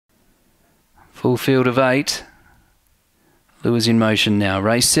Full field of 8. Lures in motion now.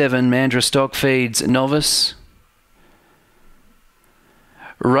 Race 7, Mandurah stock feeds novice.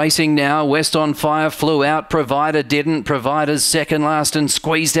 Racing now, West on Fire flew out, Provider didn't. Provider's second last and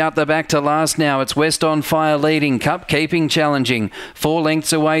squeezed out the back to last now. It's West on Fire leading, Cup keeping challenging. 4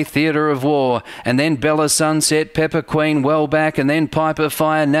 lengths away, Theatre of War. And then Bella Sunset, Pepper Queen well back. And then Piper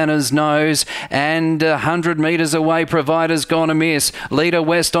Fire, Nana's Nose. And 100 metres away, Provider's gone amiss. Leader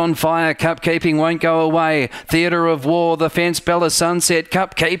West on Fire, Cup keeping won't go away. Theatre of War, the fence, Bella Sunset.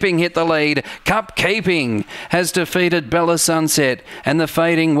 Cup keeping hit the lead. Cup keeping has defeated Bella Sunset. And the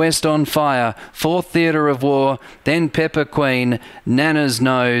fading West on Fire, 4th Theatre of War, then Pepper Queen, Nana's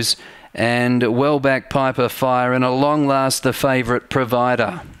Nose, and well back Piper Fire, and a long last the favourite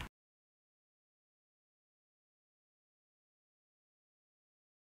Provider.